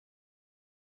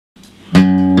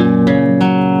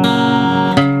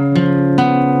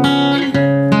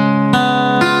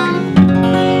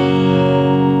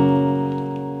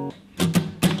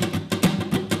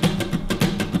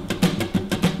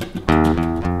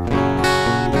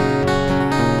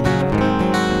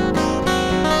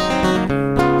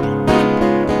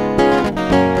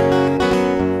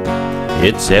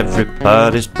It's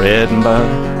everybody's bread and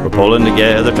butter. We're pulling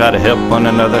together, try to help one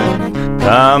another.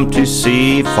 Come to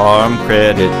see Farm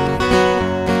Credit.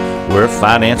 We're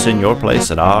financing your place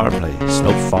at our place.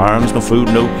 No farms, no food,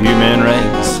 no human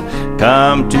race.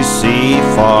 Come to see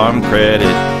Farm Credit.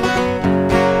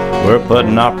 We're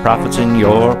putting our profits in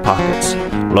your pockets.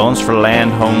 Loans for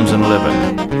land, homes, and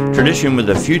living. Tradition with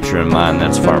the future in mind,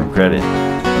 that's Farm Credit.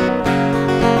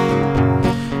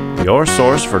 Your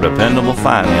source for dependable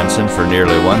financing for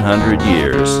nearly 100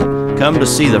 years. Come to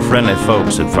see the friendly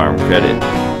folks at Farm Credit.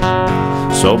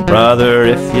 So brother,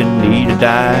 if you need a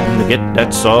dime to get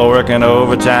that soil working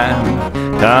overtime,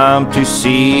 come to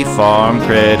see Farm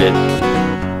Credit.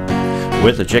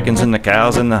 With the chickens and the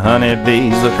cows and the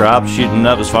honeybees, the crops shooting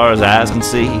up as far as eyes can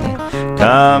see,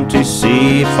 come to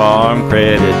see Farm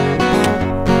Credit.